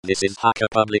This is Hacker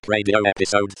Public Radio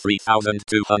episode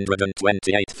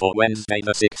 3228 for Wednesday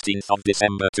the 16th of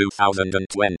December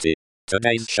 2020.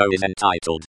 Today's show is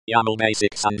entitled YAML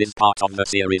Basics and is part of the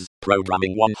series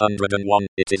Programming 101.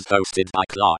 It is hosted by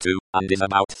Klaatu and is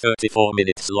about 34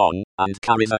 minutes long and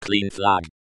carries a clean flag.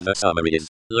 The summary is: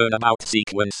 learn about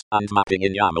sequence and mapping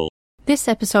in YAML. This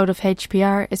episode of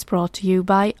HPR is brought to you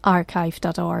by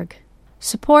archive.org.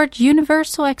 Support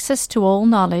universal access to all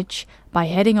knowledge by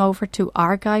heading over to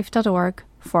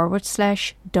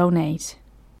archive.org/donate.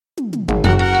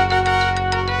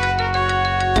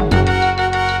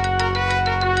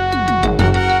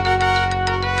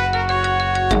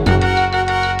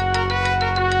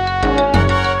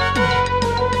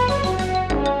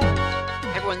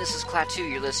 This is Klaatu.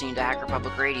 You're listening to Hacker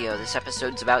Public Radio. This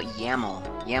episode's about YAML.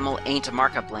 YAML ain't a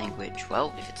markup language.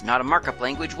 Well, if it's not a markup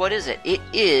language, what is it? It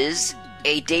is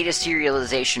a data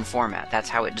serialization format. That's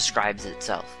how it describes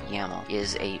itself. YAML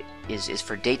is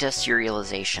for data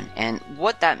serialization. And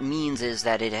what that means is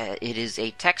that it is a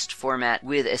text format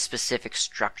with a specific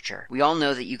structure. We all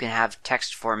know that you can have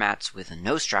text formats with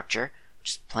no structure.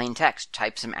 Just plain text.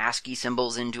 Type some ASCII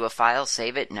symbols into a file,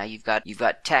 save it. Now you've got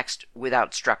text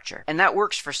without structure, and that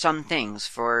works for some things.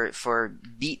 For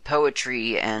beat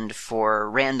poetry and for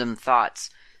random thoughts,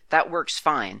 that works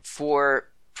fine. For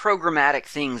programmatic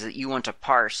things that you want to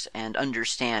parse and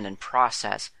understand and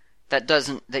process,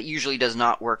 that usually does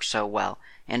not work so well.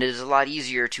 And it is a lot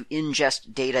easier to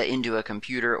ingest data into a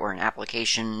computer or an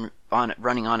application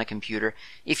running on a computer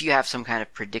if you have some kind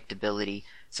of predictability,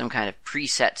 some kind of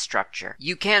preset structure.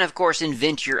 You can, of course,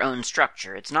 invent your own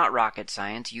structure. It's not rocket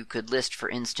science. You could list, for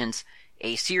instance,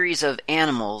 a series of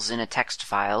animals in a text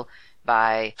file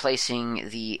by placing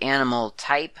the animal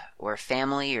type or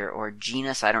family or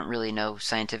genus, I don't really know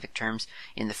scientific terms,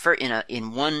 in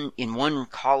one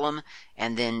column,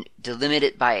 and then delimit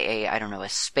it by a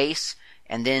space,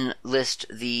 and then list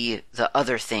the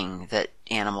other thing that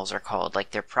animals are called,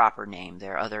 like their proper name,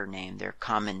 their other name, their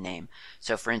common name.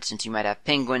 So, for instance, you might have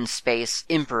penguin space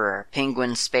emperor,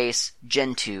 penguin space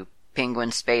gentoo,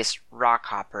 penguin space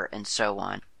rockhopper, and so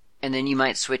on. And then you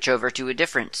might switch over to a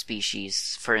different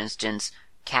species. For instance,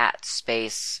 cat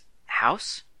space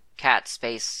house, cat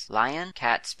space lion,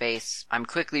 cat space... I'm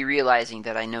quickly realizing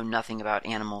that I know nothing about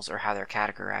animals or how they're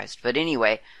categorized. But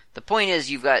anyway, the point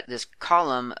is you've got this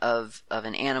column of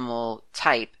an animal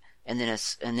type, and then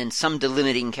some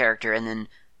delimiting character, and then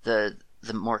the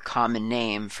more common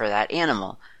name for that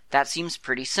animal. That seems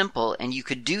pretty simple, and you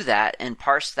could do that and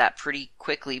parse that pretty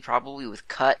quickly, probably with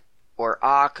cut or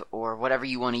awk or whatever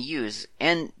you want to use,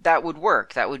 and that would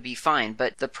work. That would be fine.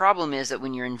 But the problem is that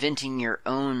when you're inventing your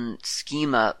own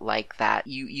schema like that,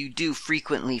 you do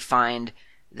frequently find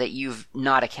that you've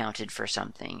not accounted for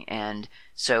something. And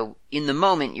so in the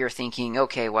moment you're thinking,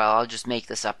 okay, well, I'll just make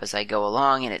this up as I go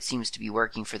along, and it seems to be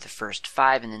working for the first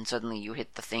 5, and then suddenly you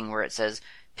hit the thing where it says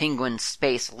penguin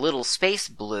space little space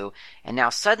blue, and now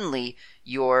suddenly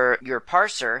your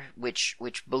parser, which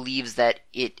believes that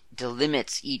it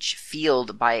delimits each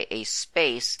field by a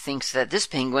space, thinks that this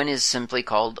penguin is simply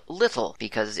called little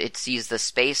because it sees the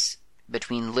space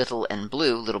between little and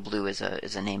blue. Little blue is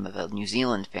a name of a New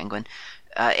Zealand penguin.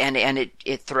 And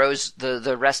it throws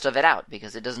the rest of it out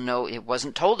because it doesn't know, it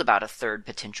wasn't told about a third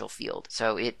potential field.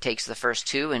 So it takes the first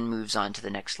 2 and moves on to the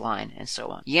next line, and so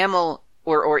on. YAML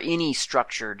or any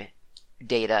structured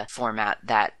data format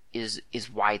that is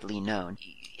widely known,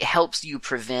 it helps you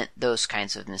prevent those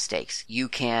kinds of mistakes. You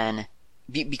can,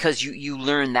 because you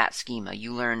learn that schema,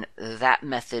 you learn that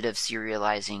method of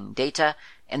serializing data,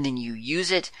 and then you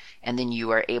use it, and then you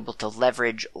are able to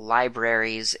leverage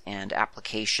libraries and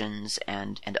applications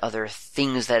and other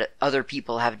things that other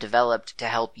people have developed to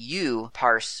help you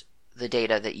parse the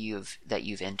data that you've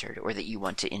entered or that you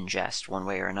want to ingest one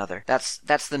way or another.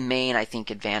 That's the main, I think,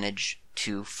 advantage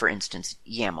to, for instance,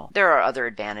 YAML. There are other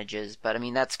advantages, but I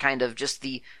mean that's kind of just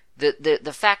the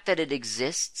fact that it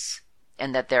exists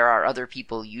and that there are other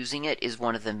people using it is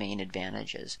one of the main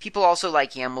advantages. People also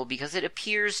like YAML because it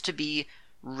appears to be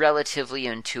relatively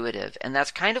intuitive, and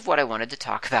that's kind of what I wanted to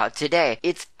talk about today.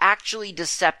 It's actually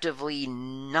deceptively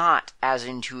not as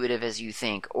intuitive as you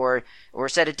think, or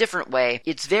said a different way,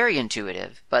 it's very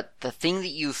intuitive, but the thing that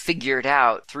you figured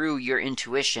out through your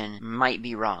intuition might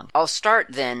be wrong. I'll start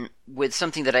then with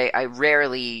something that I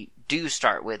rarely do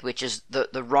start with, which is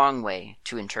the wrong way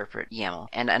to interpret YAML.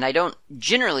 And I don't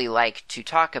generally like to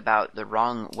talk about the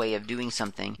wrong way of doing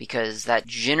something because that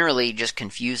generally just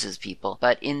confuses people.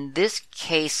 But in this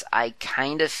case, I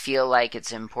kind of feel like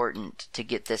it's important to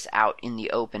get this out in the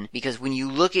open because when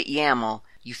you look at YAML,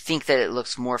 you think that it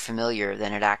looks more familiar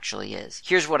than it actually is.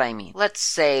 Here's what I mean. Let's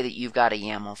say that you've got a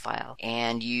YAML file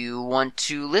and you want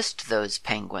to list those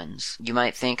penguins. You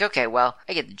might think, okay, well,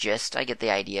 I get the gist. I get the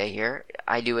idea here.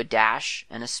 I do a dash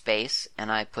and a space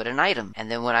and I put an item. And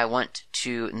then when I want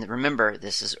to, and remember,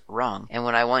 this is wrong. And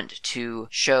when I want to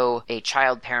show a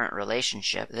child-parent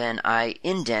relationship, then I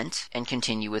indent and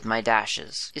continue with my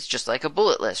dashes. It's just like a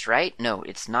bullet list, right? No,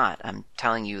 it's not. I'm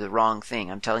telling you the wrong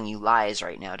thing. I'm telling you lies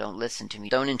right now. Don't listen to me.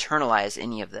 Don't internalize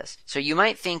any of this. So you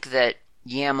might think that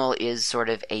YAML is sort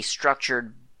of a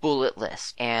structured bullet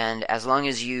list, and as long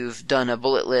as you've done a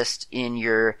bullet list in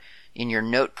your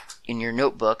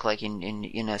notebook, like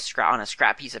on a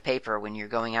scrap piece of paper when you're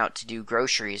going out to do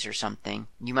groceries or something,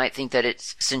 you might think that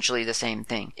it's essentially the same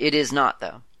thing. It is not,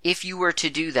 though. If you were to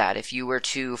do that, if you were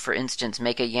to, for instance,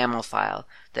 make a YAML file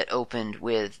that opened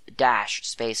with dash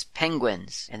space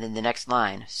penguins, and then the next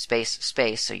line,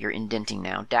 space, so you're indenting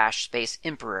now, dash space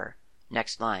emperor,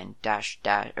 next line, dash,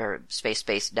 or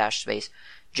space, dash space,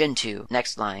 Gentoo,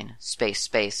 next line,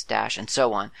 space, dash, and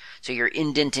so on. So you're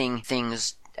indenting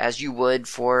things as you would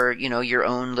for, your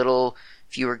own little,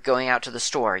 if you were going out to the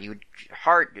store, you would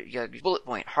bullet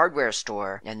point, hardware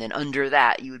store, and then under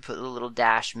that you would put a little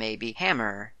dash, maybe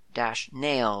hammer, dash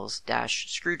nails,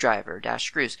 dash screwdriver, dash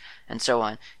screws, and so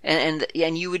on. And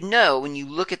you would know when you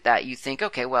look at that, you think,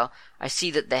 okay, well, I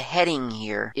see that the heading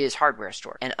here is hardware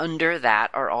store. And under that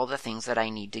are all the things that I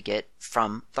need to get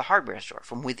from the hardware store,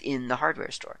 from within the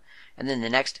hardware store. And then the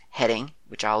next heading,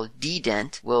 which I'll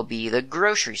dedent, will be the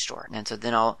grocery store. And so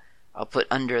then I'll put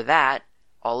under that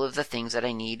all of the things that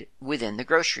I need within the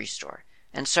grocery store,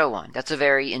 and so on. That's a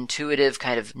very intuitive,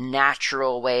 kind of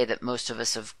natural way that most of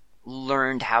us have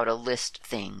learned how to list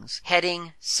things.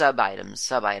 Heading, subitem,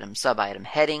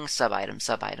 heading,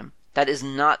 subitem. That is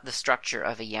not the structure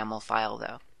of a YAML file,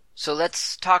 though. So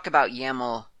let's talk about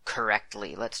YAML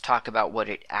correctly. Let's talk about what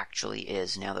it actually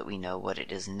is now that we know what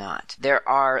it is not. There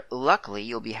are, luckily,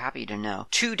 you'll be happy to know,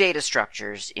 2 data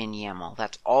structures in YAML.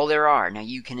 That's all there are. Now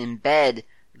you can embed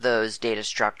those data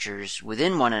structures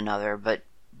within one another, but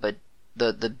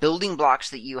the building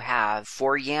blocks that you have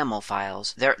for YAML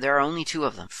files, there are only 2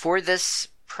 of them. For this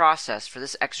process, for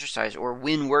this exercise, or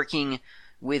when working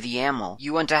with YAML,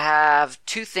 you want to have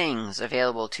 2 things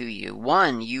available to you.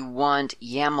 One, you want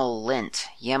YAML lint.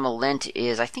 YAML lint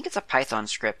is, I think it's a Python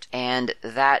script, and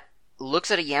that looks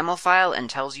at a YAML file and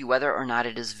tells you whether or not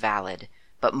it is valid.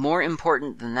 But more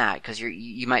important than that, because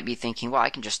you might be thinking, well, I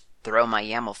can just throw my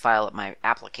YAML file at my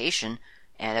application,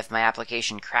 and if my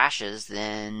application crashes,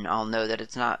 then I'll know that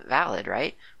it's not valid,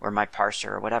 right? Or my parser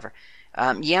or whatever.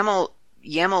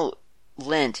 YAML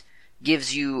lint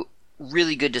gives you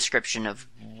really good description of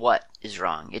what is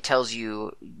wrong. It tells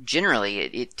you, generally,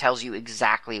 it tells you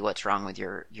exactly what's wrong with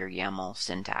your YAML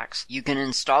syntax. You can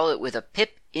install it with a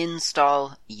pip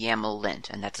install YAML lint,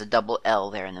 and that's a double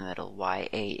L there in the middle,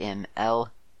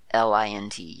 YAML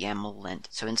LINT, YAML lint.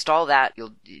 So install that.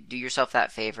 You'll do yourself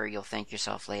that favor. You'll thank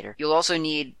yourself later. You'll also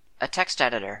need a text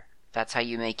editor. That's how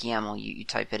you make YAML. You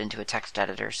type it into a text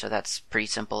editor, so that's pretty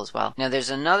simple as well. Now there's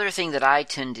another thing that I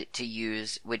tend to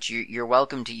use, which you're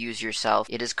welcome to use yourself.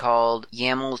 It is called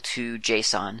YAML to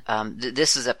JSON.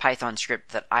 This is a Python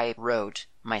script that I wrote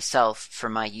myself for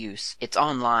my use. It's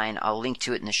online. I'll link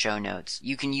to it in the show notes.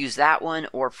 You can use that one,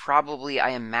 or probably,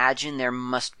 I imagine there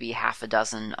must be half a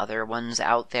dozen other ones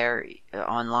out there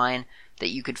online that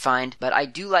you could find. But I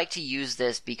do like to use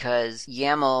this because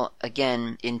YAML,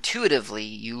 again, intuitively,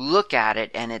 you look at it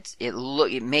and it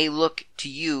may look to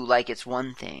you like it's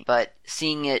one thing, but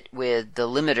seeing it with the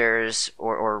limiters,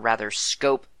 or rather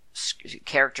scope,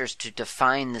 characters to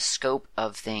define the scope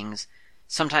of things,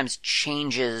 sometimes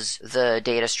changes the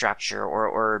data structure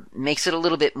or makes it a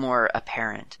little bit more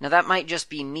apparent. Now that might just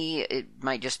be me, it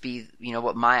might just be,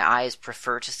 what my eyes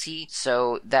prefer to see,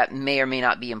 so that may or may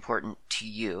not be important to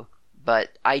you.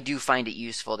 But I do find it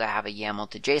useful to have a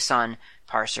YAML to JSON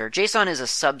parser. JSON is a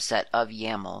subset of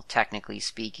YAML, technically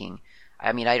speaking.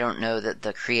 I mean, I don't know that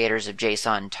the creators of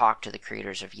JSON talk to the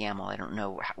creators of YAML. I don't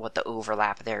know what the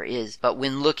overlap there is. But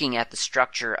when looking at the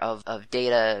structure of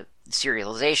data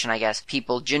serialization, I guess,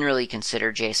 people generally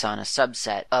consider JSON a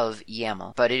subset of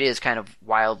YAML. But it is kind of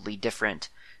wildly different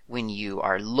when you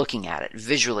are looking at it.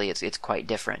 Visually, it's quite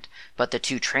different. But the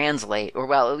two translate, or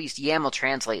well, at least YAML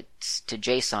translates to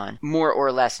JSON more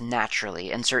or less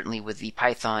naturally. And certainly with the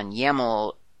Python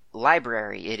YAML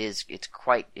library,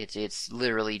 it's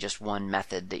literally just one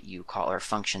method that you call, or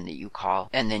function that you call,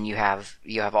 and then you have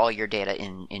all your data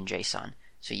in JSON.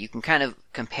 So you can kind of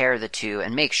compare the two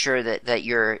and make sure that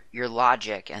your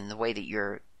logic and the way that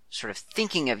you're sort of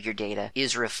thinking of your data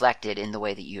is reflected in the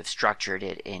way that you have structured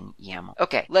it in YAML.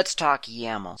 Okay, let's talk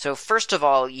YAML. So first of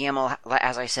all, YAML,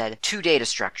 as I said, two data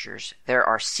structures. There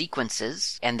are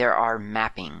sequences and there are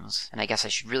mappings. And I guess I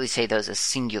should really say those as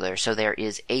singular. So there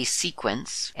is a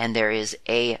sequence and there is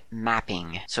a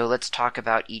mapping. So let's talk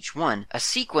about each one. A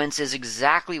sequence is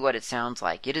exactly what it sounds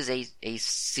like. It is a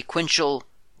sequential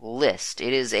list.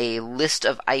 It is a list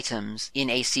of items in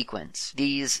a sequence.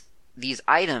 These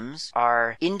items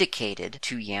are indicated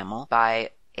to YAML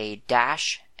by a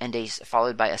dash and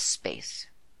followed by a space.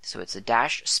 So it's a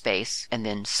dash space and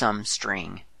then some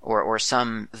string or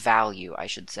some value, I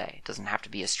should say. It doesn't have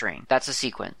to be a string. That's a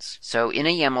sequence. So in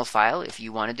a YAML file, if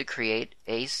you wanted to create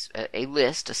a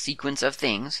list, a sequence of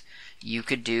things, you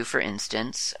could do, for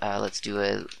instance, let's do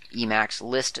a Emacs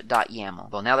list.yaml.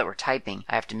 Well, now that we're typing,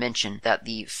 I have to mention that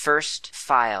the first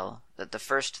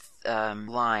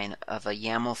line of a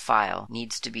YAML file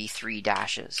needs to be 3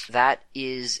 dashes. That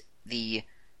is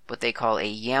what they call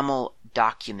a YAML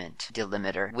document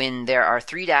delimiter. When there are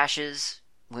 3 dashes,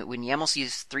 when YAML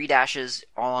sees 3 dashes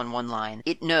all on one line,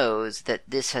 it knows that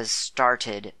this has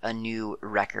started a new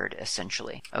record,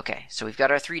 essentially. Okay, so we've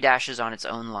got our 3 dashes on its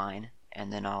own line,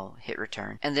 and then I'll hit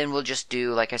return. And then we'll just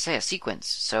do, like I say, a sequence.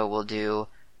 So we'll do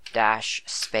dash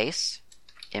space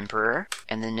emperor,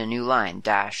 and then a new line,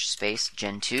 dash space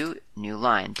gen2, new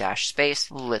line, dash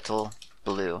space little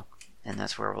blue. And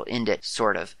that's where we'll end it,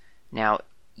 sort of. Now,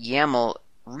 YAML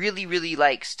really, really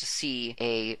likes to see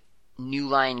a new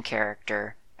line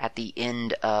character at the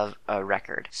end of a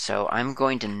record. So I'm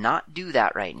going to not do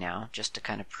that right now, just to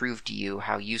kind of prove to you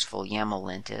how useful YAML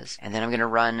lint is. And then I'm going to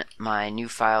run my new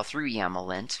file through YAML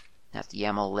lint. That's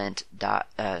YAML lint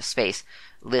space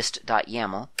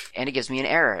list.yaml, and it gives me an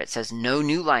error. It says no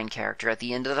new line character at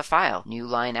the end of the file. New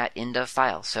line at end of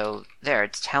file. So there,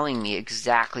 it's telling me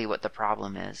exactly what the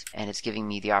problem is, and it's giving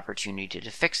me the opportunity to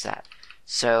fix that.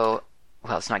 So,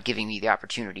 well, it's not giving me the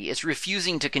opportunity. It's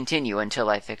refusing to continue until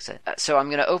I fix it. So I'm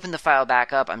going to open the file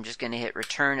back up. I'm just going to hit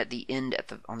return at the end,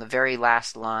 on the very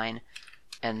last line,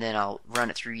 and then I'll run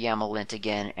it through YAML lint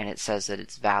again, and it says that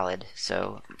it's valid.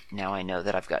 So now I know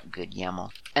that I've got good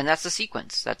YAML. And that's a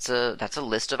sequence. That's a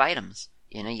list of items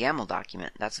in a YAML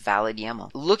document. That's valid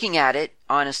YAML. Looking at it,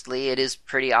 honestly, it is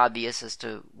pretty obvious as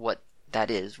to what that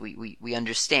is. We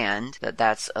understand that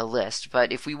that's a list.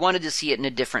 But if we wanted to see it in a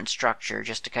different structure,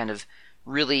 just to kind of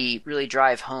really, really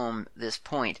drive home this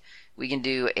point, we can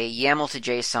do a YAML to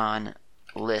JSON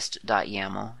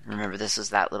list.yaml. Remember, this is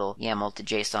that little YAML to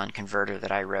JSON converter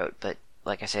that I wrote, but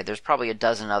like I said, there's probably a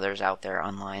dozen others out there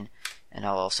online, and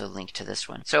I'll also link to this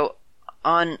one. So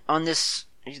on this,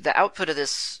 the output of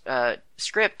this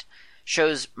script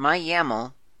shows my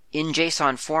YAML in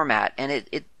JSON format, and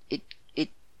it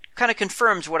kind of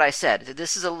confirms what I said.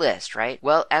 This is a list, right?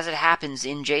 Well, as it happens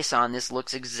in JSON, this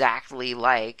looks exactly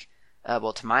like,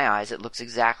 well, to my eyes, it looks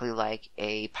exactly like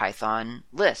a Python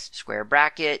list. Square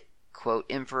bracket, quote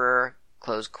emperor,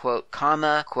 close quote,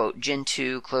 comma, quote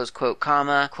gen2, close quote,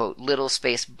 comma, quote little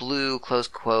space blue, close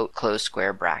quote, close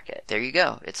square bracket. There you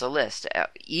go. It's a list.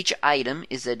 Each item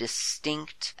is a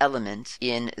distinct element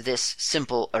in this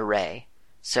simple array.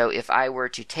 So if I were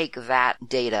to take that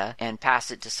data and pass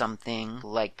it to something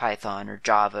like Python or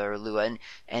Java or Lua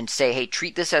and say, hey,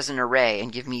 treat this as an array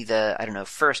and give me the,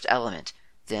 first element,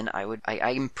 then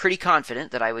I'm pretty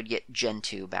confident that I would get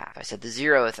Gen2 back. If I said the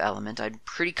 0th element, I'm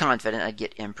pretty confident I'd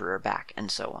get Emperor back, and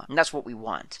so on. And that's what we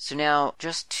want. So now,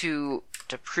 just to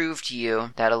prove to you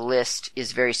that a list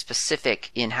is very specific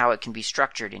in how it can be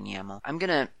structured in YAML, I'm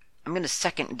gonna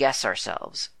second guess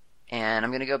ourselves. And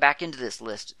I'm going to go back into this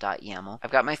list.yaml.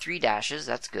 I've got my 3 dashes.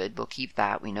 That's good. We'll keep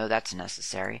that. We know that's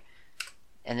necessary.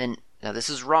 And then, now this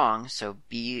is wrong, so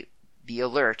be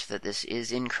alert that this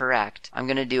is incorrect. I'm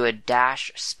going to do a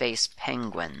dash space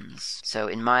penguins. So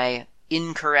in my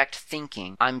incorrect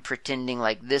thinking, I'm pretending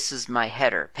like this is my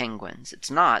header, penguins. It's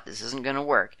not. This isn't going to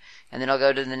work. And then I'll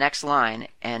go to the next line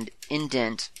and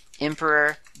indent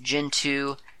Emperor,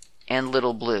 Gen2, and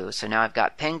Little Blue. So now I've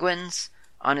got penguins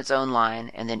on its own line,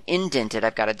 and then indented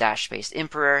I've got a dash space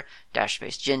Emperor, dash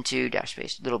space Gen2, dash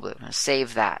space Little Blue. I'm going to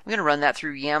save that. I'm going to run that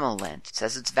through YAML lint. It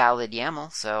says it's valid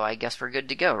YAML, so I guess we're good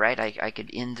to go, right? I could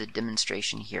end the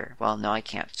demonstration here. Well, no, I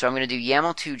can't. So I'm going to do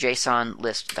YAML to JSON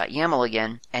list.yaml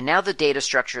again, and now the data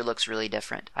structure looks really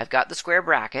different. I've got the square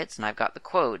brackets, and I've got the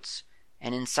quotes,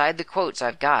 and inside the quotes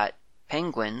I've got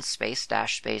penguins, space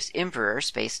dash space emperor,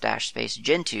 space dash space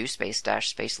gen2, space dash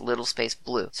space little space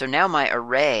blue. So now my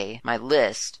array, my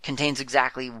list, contains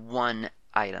exactly one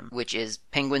item, which is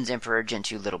Penguins Emperor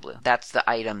Gentoo Little Blue. That's the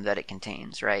item that it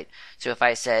contains, right? So if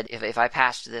I said, if I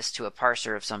passed this to a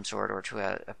parser of some sort or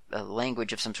to a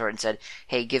language of some sort and said,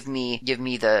 hey, give me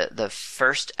the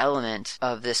first element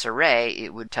of this array,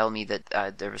 it would tell me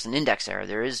that there was an index error.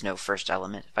 There is no first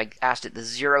element. If I asked it the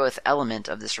 0th element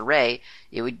of this array,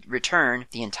 it would return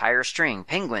the entire string,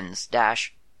 penguins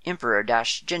dash Emperor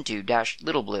dash Gentoo dash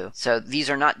Little Blue. So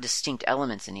these are not distinct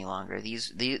elements any longer.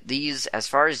 These, as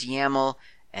far as YAML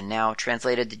and now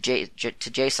translated to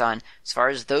JSON, as far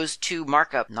as those two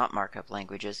not markup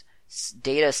languages,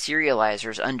 data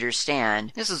serializers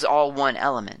understand, this is all one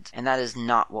element, and that is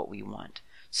not what we want.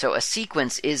 So a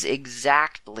sequence is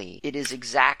exactly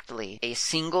a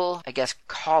single, I guess,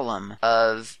 column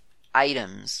of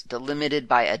items delimited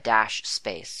by a dash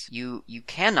space. You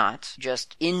cannot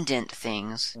just indent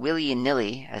things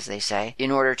willy-nilly, as they say, in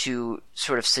order to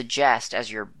sort of suggest,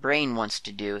 as your brain wants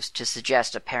to do, to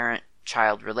suggest a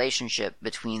parent-child relationship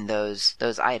between those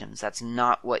items. That's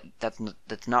not what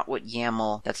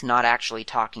YAML. That's not actually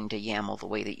talking to YAML the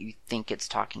way that you think it's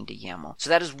talking to YAML. So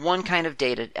that is one kind of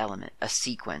data element, a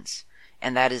sequence,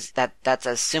 and that's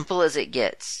as simple as it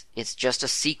gets. It's just a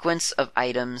sequence of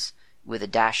items with a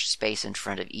dash space in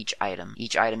front of each item.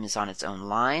 Each item is on its own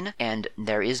line, and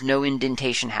there is no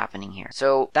indentation happening here.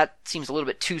 So that seems a little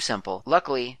bit too simple.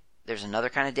 Luckily, there's another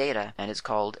kind of data, and it's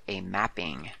called a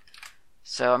mapping.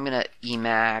 So I'm going to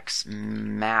Emacs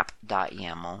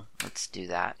map.yaml. Let's do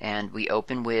that. And we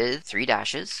open with 3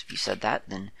 dashes. If you said that,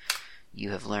 then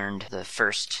you have learned the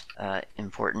first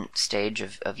important stage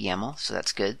of YAML, so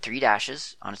that's good. 3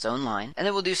 dashes on its own line. And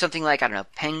then we'll do something like, I don't know,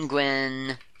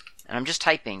 penguin. And I'm just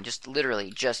typing,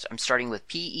 I'm starting with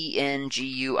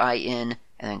PENGUIN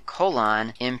and then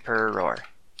colon emperor.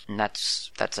 And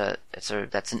that's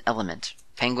an element.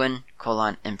 Penguin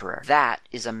colon emperor. That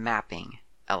is a mapping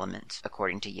element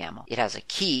according to YAML. It has a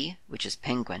key, which is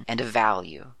penguin, and a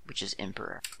value, which is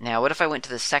emperor. Now, what if I went to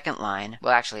the second line?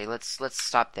 Well, actually, let's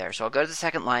stop there. So I'll go to the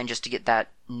second line just to get that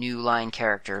new line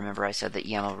character. Remember I said that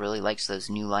YAML really likes those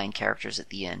new line characters at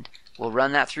the end. We'll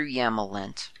run that through YAML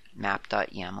lint.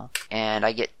 Map.yaml, and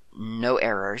I get no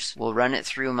errors. We'll run it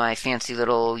through my fancy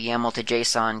little YAML to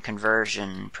JSON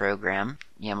conversion program,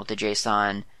 YAML to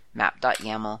JSON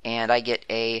map.yaml, and I get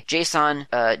a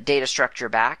JSON data structure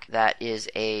back that is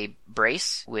a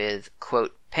brace with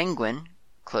quote penguin,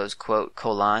 close quote,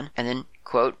 colon, and then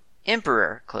quote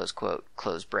emperor, close quote,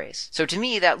 close brace. So to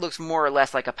me that looks more or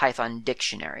less like a Python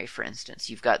dictionary, for instance.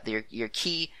 You've got your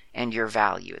key and your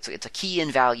value. It's a key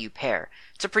and value pair.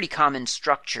 It's a pretty common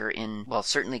structure in, well,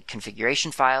 certainly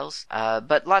configuration files,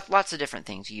 but lots of different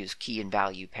things use key and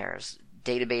value pairs.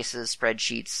 Databases,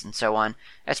 spreadsheets, and so on.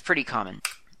 That's pretty common.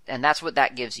 And that's what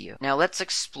that gives you. Now let's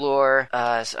explore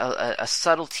a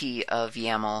subtlety of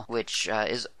YAML, which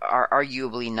is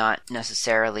arguably not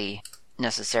necessarily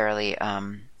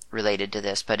related to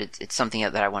this, but it's something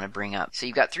that I want to bring up. So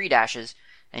you've got 3 dashes,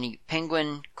 and you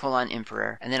penguin colon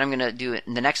emperor, and then I'm going to do it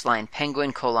in the next line,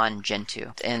 penguin colon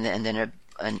gentoo, and then a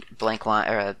blank line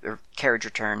or a carriage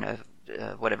return of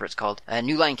whatever it's called, a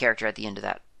new line character at the end of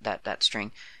that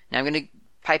string. Now I'm going to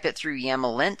pipe it through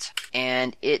YAML lint,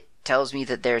 and it tells me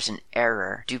that there's an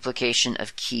error. Duplication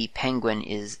of key penguin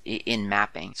is in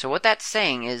mapping. So what that's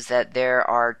saying is that there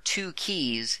are 2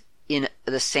 keys in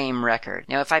the same record.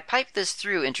 Now if I pipe this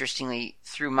through, interestingly,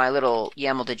 through my little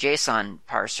YAML to JSON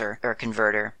parser or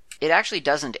converter, it actually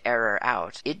doesn't error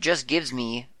out. It just gives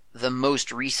me the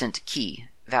most recent key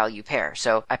value pair.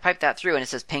 So I pipe that through and it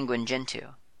says penguin gentoo.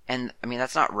 And I mean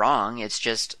that's not wrong, it's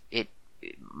just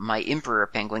my emperor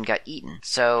penguin got eaten.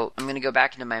 So I'm going to go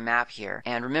back into my map here.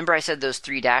 And remember I said those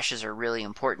 3 dashes are really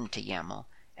important to YAML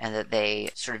and that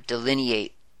they sort of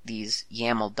delineate these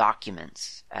YAML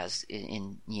documents, as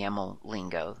in YAML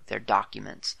lingo. They're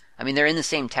documents. I mean, they're in the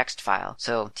same text file.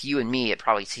 So to you and me, it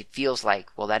probably feels like,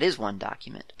 well, that is one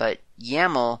document. But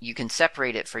YAML, you can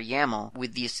separate it for YAML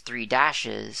with these 3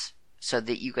 dashes so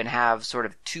that you can have sort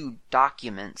of 2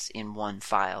 documents in one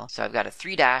file. So I've got a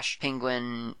 3 dash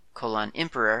penguin colon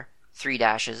emperor, 3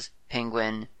 dashes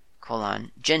penguin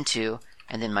colon gentoo,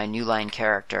 and then my new line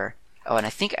character. Oh, and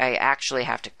I think I actually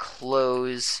have to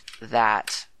close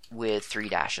that with 3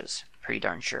 dashes. Pretty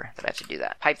darn sure that I have to do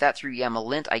that. Pipe that through YAML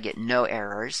lint, I get no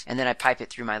errors, and then I pipe it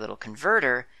through my little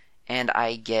converter, and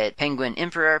I get penguin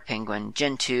emperor, penguin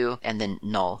gentoo, and then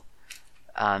null.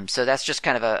 So that's just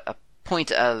kind of a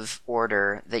point of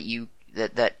order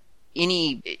that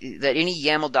any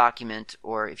YAML document,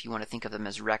 or if you want to think of them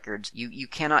as records, you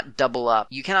cannot double up.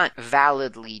 You cannot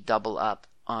validly double up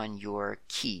on your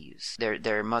keys.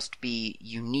 There must be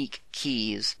unique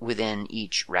keys within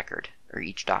each record. or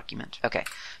each document. Okay,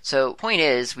 so point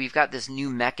is, we've got this new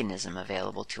mechanism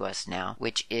available to us now,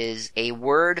 which is a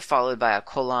word followed by a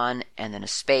colon and then a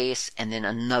space and then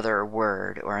another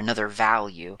word or another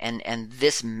value. And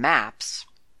this maps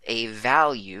a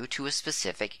value to a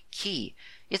specific key.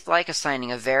 It's like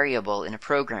assigning a variable in a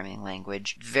programming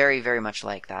language, very, very much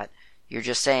like that. You're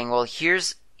just saying, well,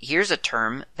 here's a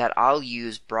term that I'll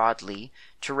use broadly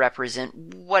to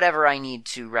represent whatever I need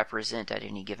to represent at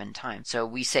any given time. So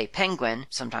we say penguin,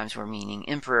 sometimes we're meaning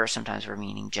emperor, sometimes we're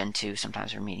meaning Gentoo,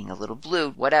 sometimes we're meaning a little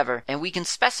blue, whatever. And we can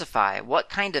specify what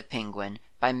kind of penguin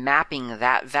by mapping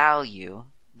that value,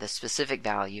 the specific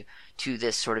value, to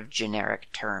this sort of generic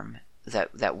term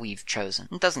that we've chosen.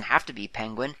 It doesn't have to be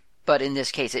penguin. But in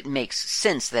this case, it makes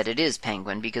sense that it is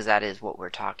penguin because that is what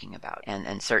we're talking about.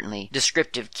 And certainly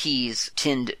descriptive keys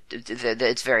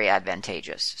it's very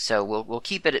advantageous. So we'll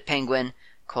keep it at penguin,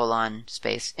 colon,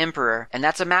 space, emperor. And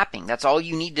that's a mapping. That's all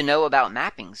you need to know about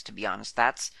mappings, to be honest.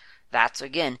 That's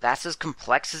as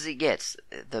complex as it gets.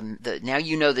 Now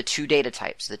you know the two data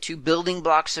types, the two building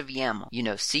blocks of YAML. You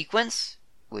know sequence,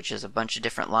 which is a bunch of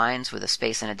different lines with a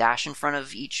space and a dash in front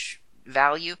of each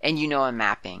value. And you know a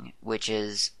mapping, which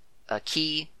is a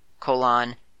key,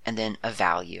 colon, and then a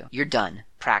value. You're done,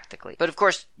 practically. But of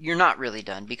course, you're not really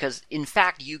done because, in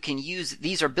fact, you can use,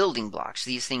 these are building blocks.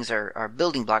 These things are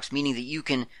building blocks, meaning that you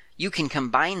can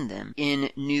combine them in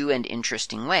new and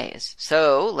interesting ways.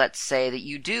 So, let's say that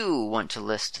you do want to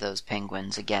list those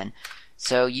penguins again.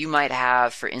 So you might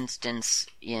have, for instance,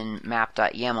 in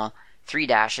map.yaml, 3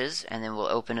 dashes, and then we'll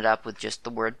open it up with just the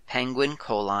word penguin,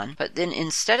 colon. But then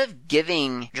instead of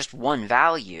giving just one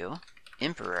value,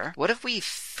 emperor, what if we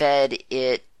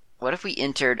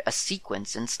entered a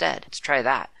sequence instead? Let's try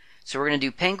that. So we're going to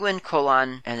do penguin,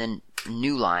 colon, and then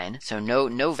new line. So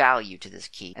no value to this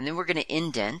key. And then we're going to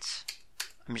indent.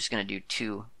 I'm just going to do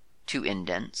two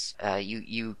indents.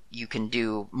 You can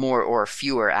do more or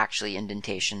fewer actually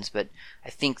indentations, but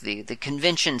I think the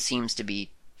convention seems to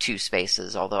be 2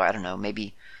 spaces, although I don't know,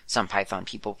 maybe some Python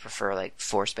people prefer like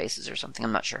 4 spaces or something.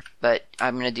 I'm not sure. But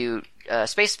I'm going to do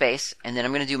space, and then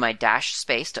I'm going to do my dash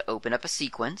space to open up a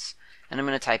sequence, and I'm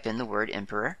going to type in the word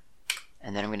emperor,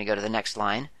 and then I'm going to go to the next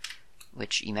line,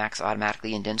 which Emacs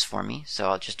automatically indents for me. So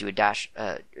I'll just do a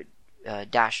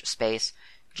dash space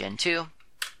Gen2,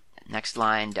 next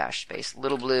line, dash space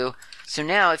little blue. So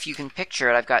now if you can picture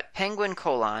it, I've got penguin,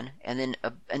 colon, and then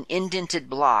an indented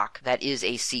block that is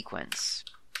a sequence.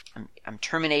 I'm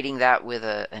terminating that with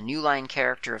a new line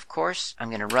character, of course. I'm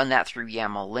going to run that through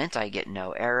YAML lint. I get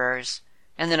no errors.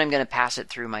 And then I'm going to pass it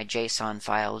through my JSON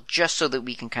file just so that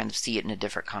we can kind of see it in a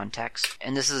different context.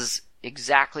 And this is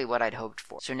exactly what I'd hoped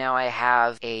for. So now I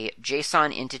have a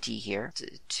JSON entity here.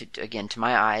 Again, to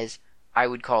my eyes, I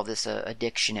would call this a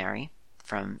dictionary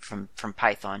from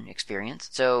Python experience.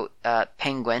 So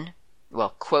penguin,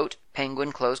 well, quote,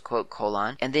 penguin, close quote,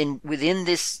 colon. And then within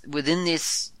this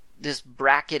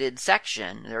bracketed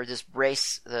section, or this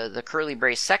brace, the curly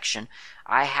brace section,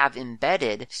 I have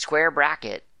embedded square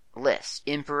bracket list,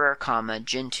 emperor, comma,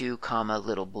 Gentoo, comma,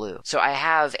 little blue. So I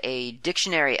have a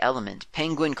dictionary element,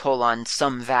 penguin, colon,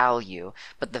 some value,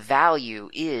 but the value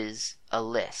is a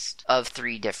list of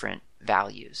 3 different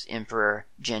values, emperor,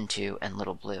 Gentoo, and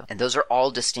little blue. And those are all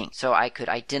distinct. So I could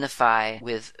identify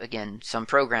with, again, some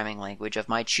programming language of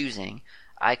my choosing,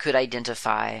 I could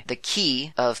identify the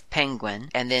key of penguin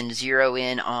and then zero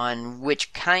in on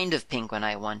which kind of penguin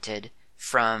I wanted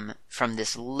from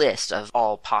this list of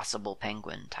all possible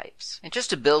penguin types. And just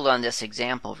to build on this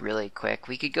example really quick,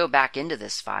 we could go back into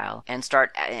this file and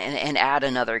start and add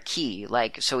another key.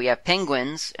 So we have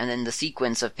penguins and then the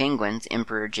sequence of penguins,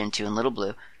 emperor, Gentoo, and little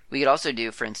blue. We could also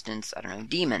do, for instance, I don't know,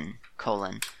 demon,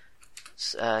 colon,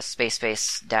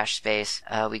 space, dash space.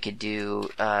 We could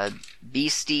do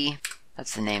beastie.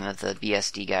 That's the name of the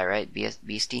BSD guy, right?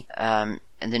 Beastie. And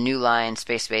the new line,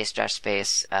 space, dash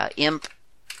space, imp,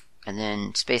 and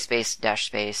then space, dash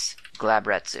space,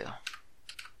 glabretsu.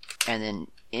 And then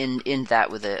end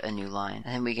that with a new line.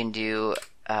 And then we can do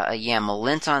a YAML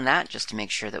lint on that just to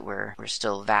make sure that we're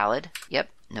still valid. Yep,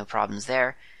 no problems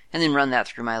there. And then run that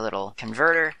through my little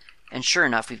converter. And sure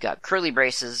enough, we've got curly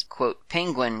braces, quote,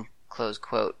 penguin, close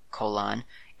quote, colon,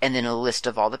 and then a list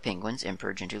of all the penguins,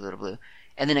 emperor, Gentoo, little blue.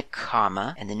 And then a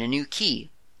comma, and then a new key,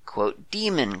 quote,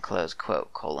 demon, close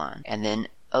quote, colon, and then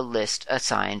a list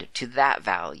assigned to that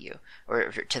value,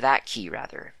 or to that key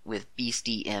rather, with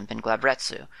beastie, imp, and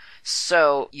glabretsu.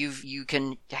 So you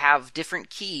can have different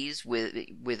keys with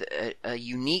a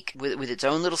unique, with its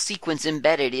own little sequence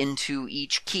embedded into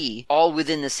each key, all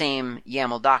within the same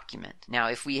YAML document. Now,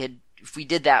 if we had if we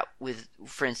did that with,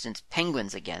 for instance,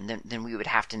 penguins again, then we would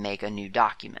have to make a new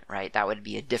document, right? That would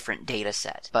be a different data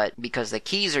set. But because the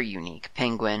keys are unique,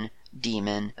 penguin,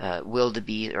 demon,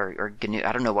 wildebeest, or gnu,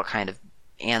 I don't know what kind of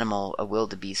animal a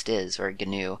wildebeest is, or a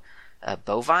gnu,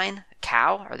 bovine,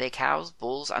 cow, are they cows,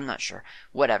 bulls? I'm not sure.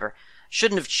 Whatever.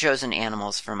 Shouldn't have chosen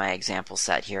animals for my example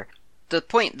set here. The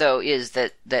point, though, is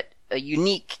that a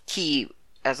unique key,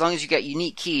 as long as you get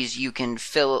unique keys, you can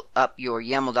fill up your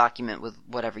YAML document with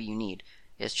whatever you need.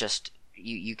 It's just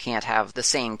you can't have the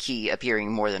same key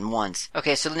appearing more than once.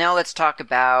 Okay, so now let's talk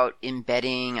about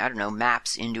embedding, I don't know,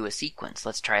 maps into a sequence.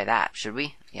 Let's try that, should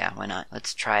we? Yeah, why not?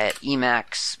 Let's try it.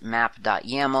 Emacs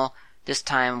map.yaml. This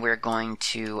time we're going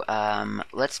to,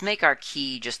 let's make our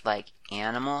key just like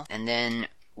animal, and then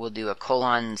we'll do a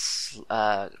colon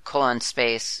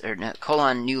space, or no,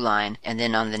 colon new line, and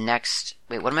then on the next,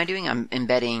 wait, what am I doing? I'm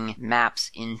embedding maps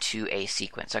into a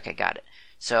sequence. Okay, got it.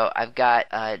 So I've got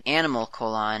animal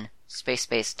colon space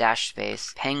space dash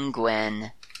space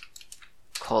penguin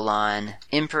colon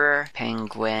emperor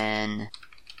penguin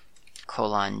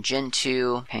colon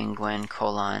gentoo penguin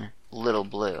colon little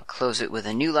blue. Close it with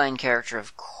a new line character,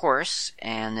 of course,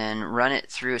 and then run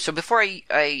it through. So before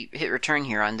I hit return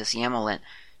here on this YAML lint,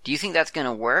 do you think that's going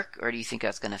to work, or do you think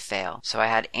that's going to fail? So I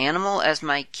had animal as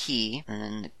my key,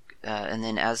 and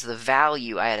then as the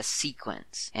value I had a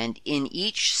sequence. And in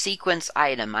each sequence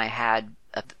item I had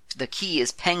the key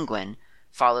is penguin,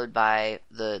 followed by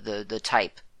the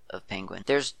type of penguin.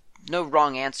 There's no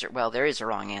wrong answer. Well, there is a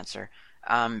wrong answer.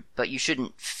 But you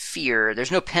shouldn't fear.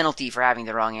 There's no penalty for having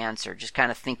the wrong answer. Just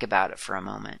kind of think about it for a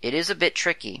moment. It is a bit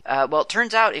tricky. Well, it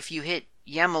turns out if you hit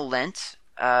YAML lint,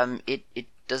 it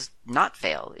does not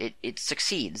fail. It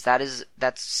succeeds. That's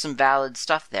some valid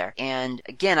stuff there. And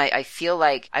again, I feel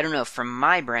like, I don't know, from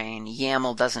my brain,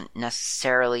 YAML doesn't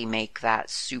necessarily make that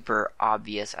super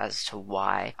obvious as to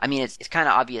why. I mean, it's kind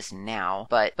of obvious now,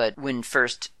 but when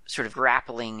first sort of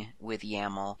grappling with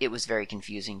YAML, it was very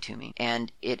confusing to me.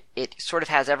 And it sort of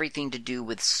has everything to do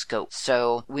with scope.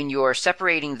 So when you're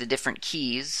separating the different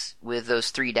keys with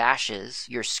those 3 dashes,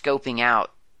 you're scoping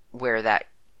out where that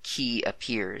key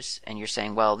appears, and you're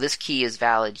saying, well, this key is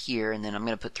valid here, and then I'm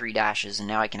going to put 3 dashes, and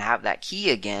now I can have that key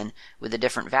again with a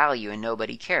different value, and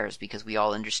nobody cares because we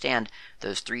all understand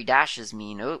those 3 dashes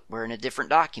mean, oh, we're in a different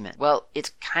document. Well,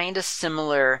 it's kind of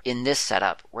similar in this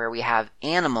setup where we have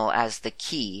animal as the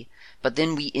key, but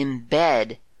then we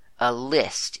embed a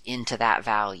list into that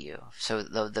value. So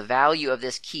the value of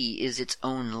this key is its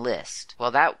own list.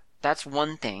 Well, that's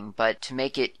one thing, but to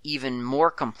make it even more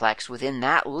complex, within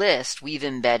that list, we've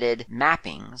embedded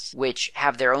mappings, which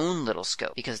have their own little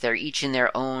scope, because they're each in their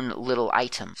own little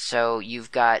item. So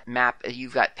you've got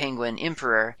penguin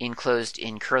emperor enclosed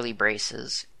in curly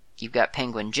braces. You've got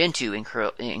penguin gentoo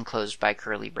enclosed by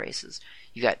curly braces.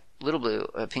 You've got little blue,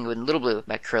 penguin little blue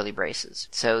by curly braces.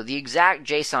 So the exact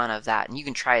JSON of that, and you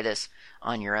can try this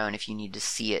on your own if you need to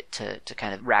see it to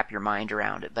kind of wrap your mind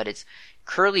around it, but it's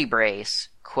curly brace,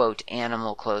 quote,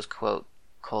 animal, close quote,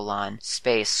 colon,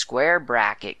 space, square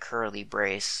bracket, curly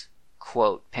brace,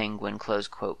 quote, penguin, close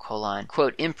quote, colon,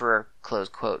 quote, emperor, close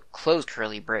quote, close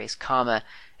curly brace, comma,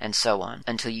 and so on,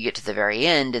 until you get to the very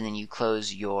end, and then you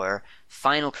close your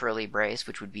final curly brace,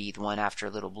 which would be the one after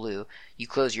little blue. You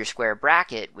close your square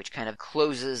bracket, which kind of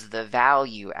closes the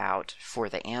value out for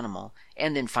the animal,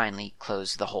 and then finally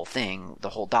close the whole thing, the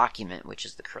whole document, which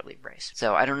is the curly brace.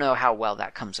 So I don't know how well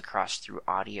that comes across through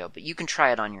audio, but you can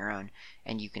try it on your own,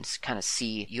 and you can kind of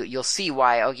see, you'll see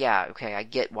why, oh yeah, okay, I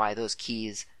get why those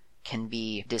keys can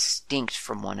be distinct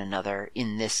from one another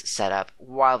in this setup,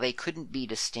 while they couldn't be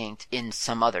distinct in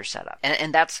some other setup.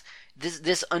 And that's,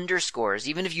 this underscores,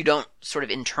 even if you don't sort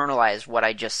of internalize what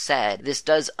I just said, this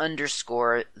does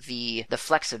underscore the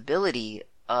flexibility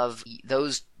of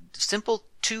those simple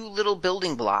 2 little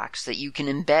building blocks that you can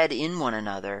embed in one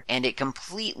another, and it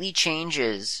completely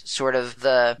changes sort of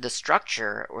the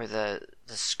structure or the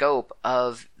scope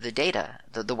of the data,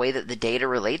 the way that the data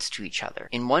relates to each other.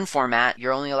 In one format,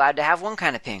 you're only allowed to have one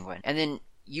kind of penguin, and then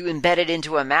you embed it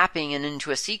into a mapping and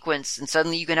into a sequence, and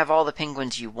suddenly you can have all the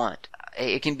penguins you want.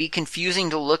 It can be confusing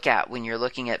to look at when you're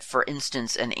looking at, for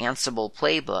instance, an Ansible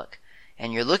playbook,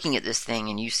 and you're looking at this thing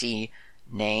and you see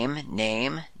name,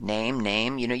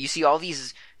 you see all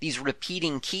these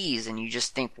repeating keys, and you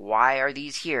just think, why are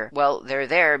these here? Well, they're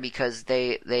there because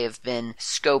they have been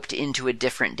scoped into a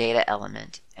different data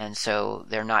element, and so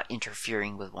they're not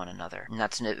interfering with one another. And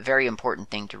that's a very important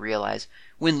thing to realize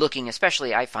when looking,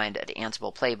 especially I find, at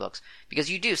Ansible playbooks, because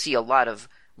you do see a lot of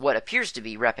what appears to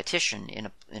be repetition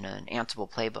in an Ansible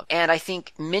playbook. And I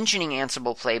think mentioning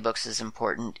Ansible playbooks is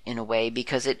important in a way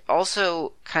because it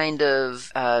also kind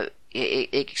of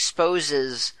it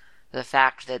exposes the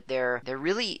fact that there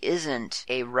really isn't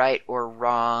a right or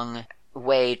wrong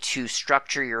way to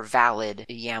structure your valid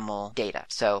YAML data.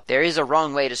 So there is a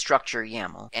wrong way to structure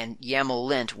YAML, and YAML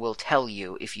lint will tell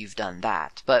you if you've done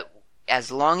that. But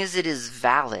as long as it is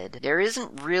valid, there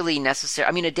isn't really necessary.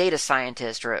 I mean, a data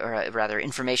scientist or rather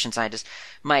information scientist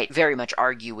might very much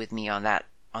argue with me on that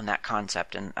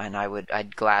concept, and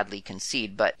I'd gladly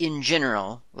concede. But in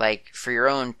general, like for your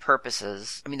own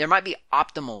purposes, I mean, there might be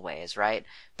optimal ways, right?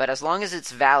 But as long as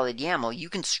it's valid YAML, you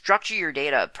can structure your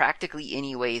data practically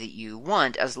any way that you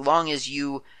want, as long as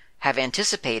you have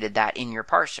anticipated that in your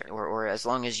parser, or as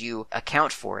long as you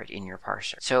account for it in your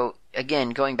parser. So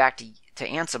again, going back to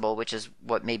Ansible, which is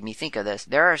what made me think of this,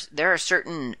 there are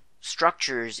certain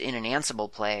structures in an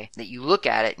Ansible play that you look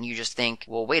at it and you just think,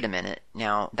 well, wait a minute.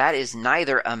 Now, that is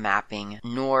neither a mapping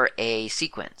nor a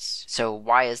sequence. So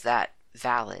why is that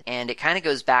valid? And it kind of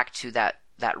goes back to that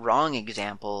wrong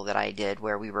example that I did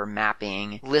where we were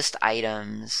mapping list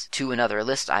items to another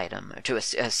list item, to a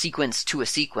sequence to a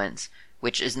sequence,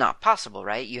 which is not possible,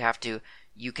 right? You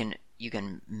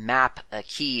can map a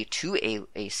key to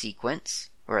a sequence,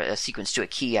 or a sequence to a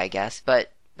key, I guess,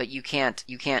 but you can't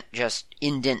just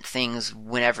indent things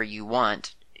whenever you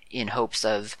want in hopes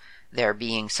of there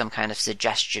being some kind of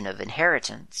suggestion of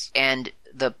inheritance. And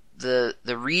the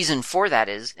reason for that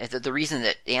is that the reason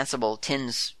that Ansible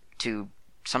tends to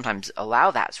sometimes allow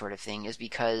that sort of thing is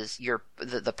because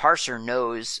the parser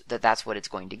knows that that's what it's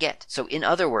going to get. So in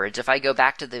other words, if I go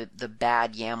back to the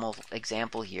bad YAML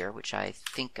example here, which I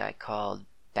think I called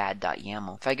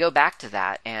bad.yaml, if I go back to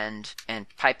that and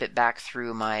pipe it back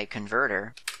through my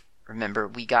converter, remember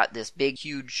we got this big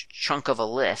huge chunk of a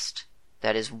list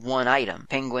that is one item,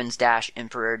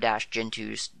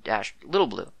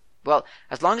 penguins-emperor-gentoos-little-blue. Well,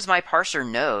 as long as my parser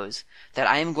knows that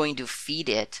I am going to feed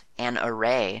it an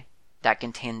array that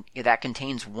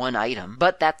contains one item,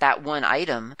 but that one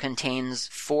item contains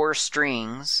 4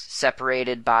 strings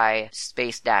separated by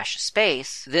space dash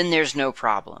space, then there's no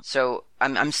problem. So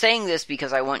I'm saying this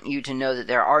because I want you to know that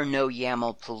there are no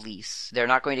YAML police. They're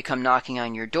not going to come knocking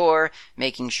on your door,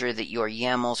 making sure that your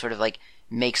YAML sort of like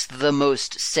makes the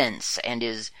most sense and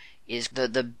is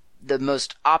the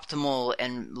most optimal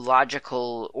and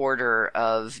logical order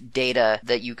of data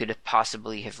that you could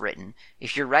possibly have written.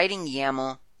 If you're writing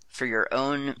YAML for your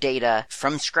own data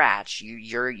from scratch,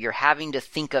 you're having to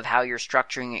think of how you're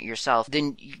structuring it yourself,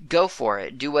 then go for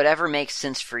it. Do whatever makes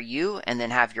sense for you, and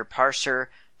then have your parser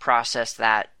process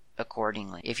that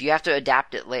accordingly. If you have to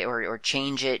adapt it later or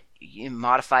change it,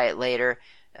 modify it later,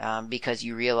 because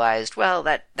you realized, well,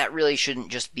 that really shouldn't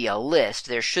just be a list.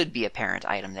 There should be a parent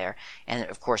item there. And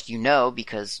of course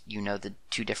because you know the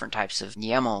 2 different types of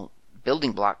YAML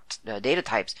building block data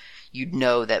types, you'd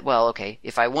know that, well, okay,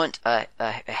 if I want a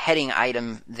heading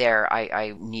item there,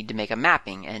 I need to make a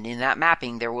mapping, and in that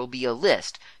mapping there will be a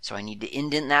list, so I need to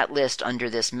indent that list under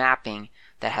this mapping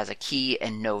that has a key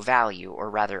and no value,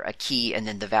 or rather a key and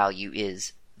then the value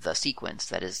is the sequence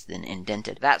that is then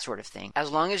indented, that sort of thing. As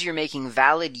long as you're making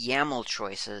valid YAML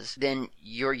choices, then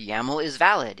your YAML is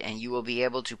valid, and you will be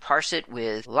able to parse it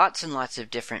with lots and lots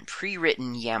of different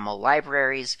pre-written YAML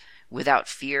libraries without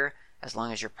fear. As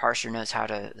long as your parser knows how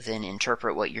to then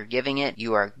interpret what you're giving it,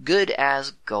 you are good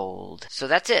as gold. So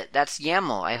that's it. That's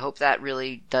YAML. I hope that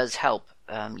really does help.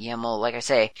 YAML, like I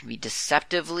say, can be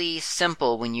deceptively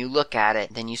simple when you look at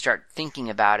it. Then you start thinking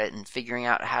about it and figuring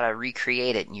out how to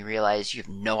recreate it, and you realize you have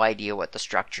no idea what the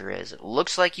structure is. It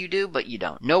looks like you do, but you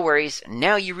don't. No worries.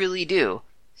 Now you really do.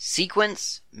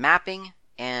 Sequence, mapping,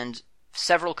 and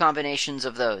several combinations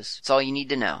of those. That's all you need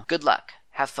to know. Good luck.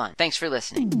 Have fun. Thanks for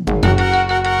listening.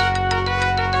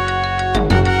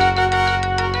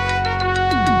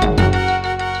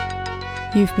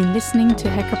 You've been listening to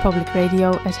Hacker Public Radio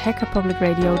at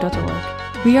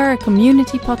hackerpublicradio.org. We are a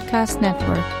community podcast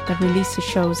network that releases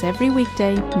shows every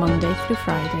weekday, Monday through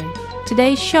Friday.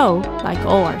 Today's show, like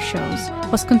all our shows,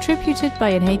 was contributed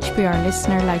by an HPR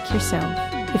listener like yourself.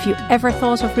 If you ever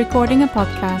thought of recording a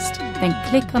podcast, then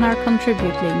click on our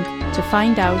contribute link to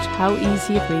find out how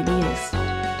easy it really is.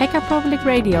 Hacker Public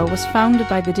Radio was founded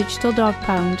by the Digital Dog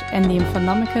Pound and the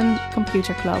Infonomicon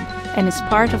Computer Club and is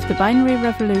part of the binary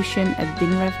revolution at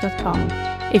binrev.com.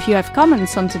 If you have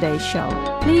comments on today's show,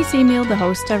 please email the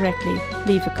host directly,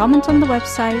 leave a comment on the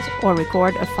website, or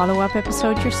record a follow-up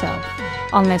episode yourself.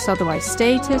 Unless otherwise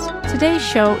stated, today's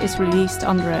show is released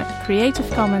under a Creative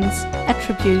Commons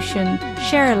Attribution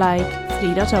Share Alike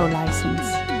 3.0 license.